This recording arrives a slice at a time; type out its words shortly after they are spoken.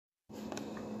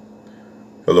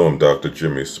Hello, I'm Dr.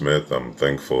 Jimmy Smith. I'm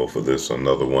thankful for this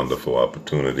another wonderful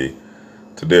opportunity.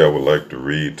 Today I would like to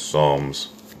read Psalms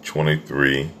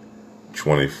 23,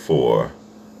 24,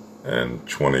 and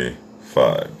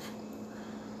 25.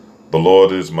 The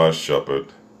Lord is my shepherd,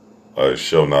 I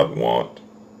shall not want.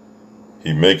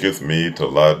 He maketh me to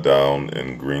lie down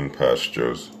in green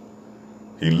pastures.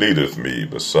 He leadeth me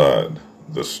beside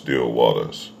the still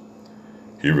waters.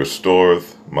 He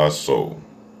restoreth my soul.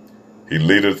 He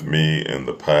leadeth me in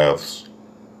the paths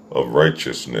of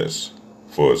righteousness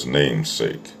for his name's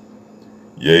sake.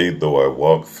 Yea, though I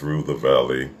walk through the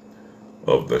valley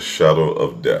of the shadow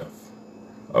of death,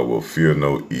 I will fear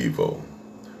no evil,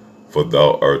 for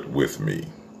thou art with me.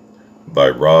 Thy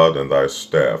rod and thy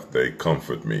staff, they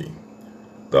comfort me.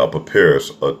 Thou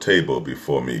preparest a table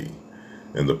before me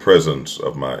in the presence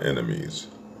of my enemies.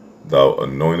 Thou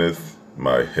anointest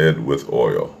my head with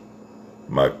oil.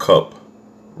 My cup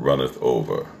runneth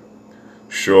over.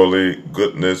 Surely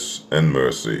goodness and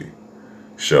mercy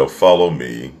shall follow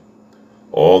me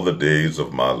all the days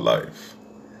of my life,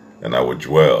 and I will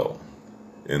dwell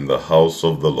in the house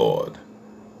of the Lord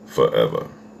forever.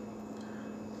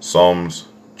 Psalms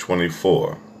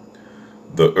 24.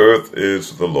 The earth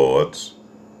is the Lord's,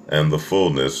 and the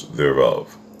fullness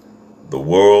thereof, the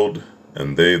world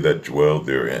and they that dwell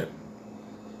therein.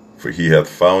 For he hath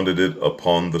founded it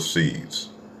upon the seas,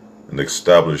 and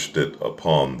established it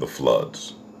upon the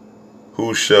floods.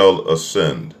 Who shall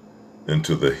ascend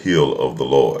into the hill of the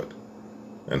Lord?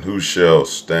 And who shall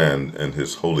stand in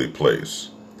his holy place?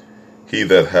 He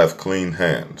that hath clean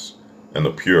hands and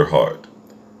a pure heart,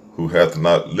 who hath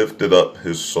not lifted up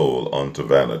his soul unto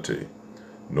vanity,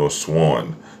 nor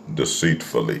sworn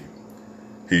deceitfully.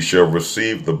 He shall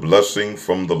receive the blessing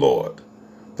from the Lord,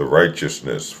 the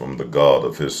righteousness from the God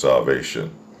of his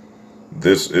salvation.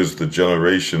 This is the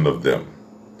generation of them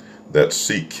that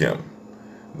seek him,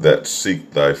 that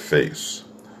seek thy face,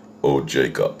 O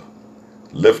Jacob.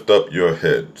 Lift up your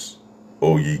heads,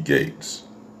 O ye gates,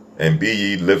 and be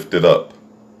ye lifted up,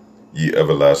 ye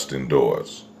everlasting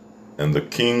doors, and the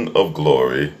King of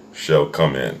glory shall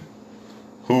come in.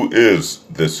 Who is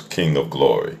this King of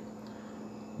glory?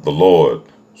 The Lord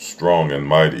strong and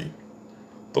mighty,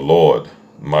 the Lord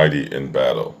mighty in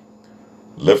battle.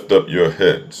 Lift up your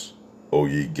heads, O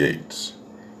ye gates,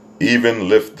 even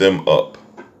lift them up,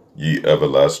 ye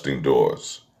everlasting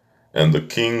doors, and the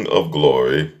King of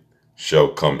glory shall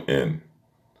come in.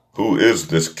 Who is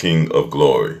this King of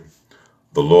glory?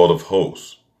 The Lord of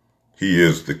hosts. He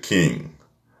is the King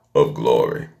of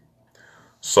glory.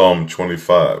 Psalm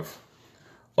 25.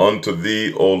 Unto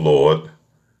thee, O Lord,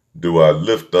 do I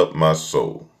lift up my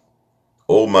soul.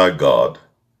 O my God,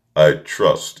 I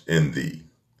trust in thee.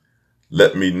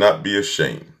 Let me not be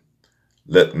ashamed.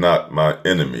 Let not my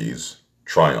enemies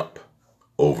triumph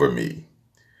over me.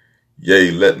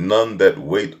 Yea, let none that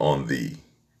wait on thee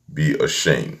be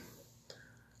ashamed.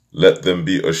 Let them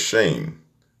be ashamed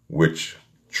which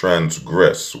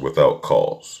transgress without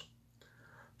cause.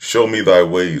 Show me thy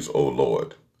ways, O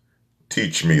Lord.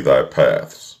 Teach me thy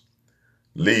paths.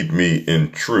 Lead me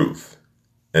in truth,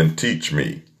 and teach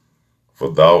me, for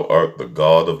thou art the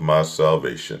God of my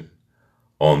salvation.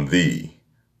 On thee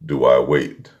do I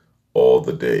wait all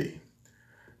the day.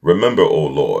 Remember, O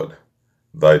Lord,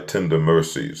 thy tender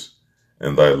mercies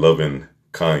and thy loving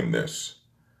kindness,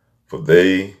 for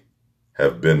they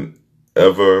have been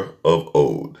ever of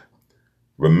old.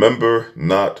 Remember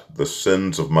not the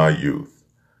sins of my youth,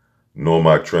 nor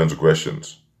my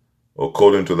transgressions.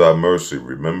 According to thy mercy,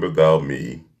 remember thou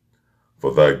me,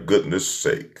 for thy goodness'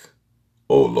 sake,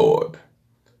 O Lord.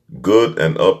 Good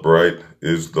and upright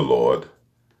is the Lord.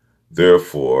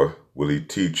 Therefore will he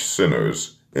teach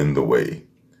sinners in the way.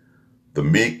 The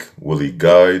meek will he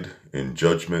guide in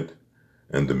judgment,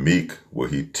 and the meek will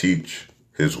he teach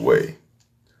his way.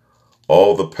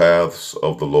 All the paths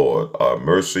of the Lord are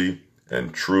mercy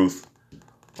and truth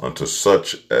unto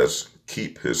such as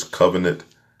keep his covenant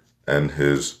and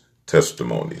his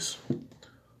testimonies.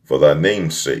 For thy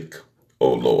name's sake,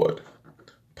 O Lord,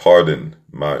 pardon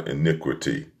my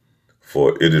iniquity,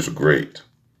 for it is great.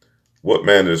 What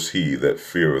man is he that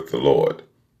feareth the Lord?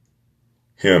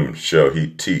 Him shall he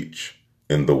teach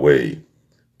in the way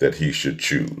that he should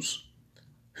choose.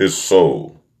 His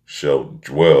soul shall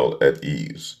dwell at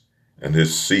ease, and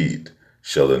his seed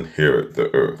shall inherit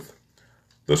the earth.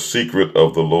 The secret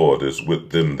of the Lord is with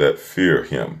them that fear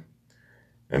him,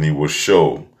 and he will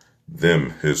show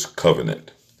them his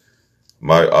covenant.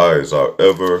 My eyes are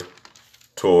ever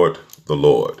toward the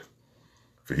Lord,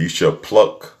 for he shall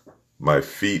pluck my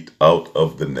feet out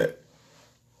of the net.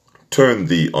 Turn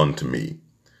thee unto me,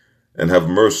 and have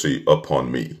mercy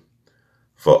upon me,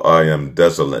 for I am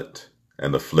desolate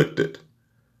and afflicted.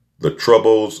 The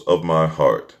troubles of my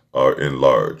heart are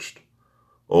enlarged.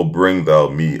 O bring thou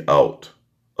me out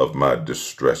of my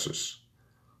distresses.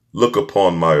 Look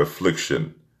upon my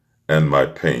affliction and my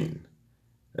pain,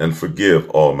 and forgive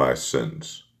all my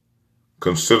sins.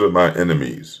 Consider my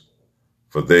enemies,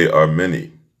 for they are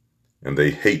many, and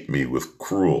they hate me with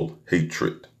cruel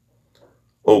hatred.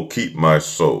 O keep my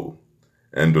soul,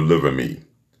 and deliver me.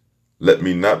 Let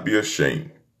me not be ashamed,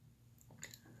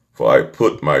 for I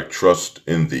put my trust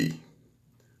in thee.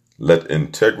 Let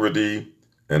integrity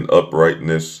and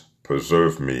uprightness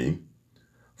preserve me,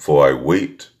 for I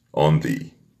wait on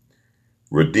thee.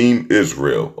 Redeem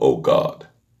Israel, O God,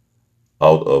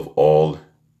 out of all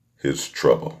his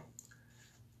trouble.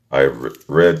 I have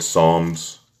read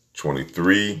Psalms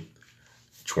 23,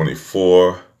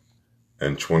 24,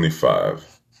 and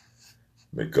 25.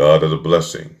 May God add a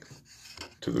blessing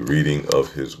to the reading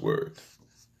of his word.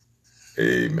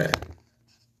 Amen.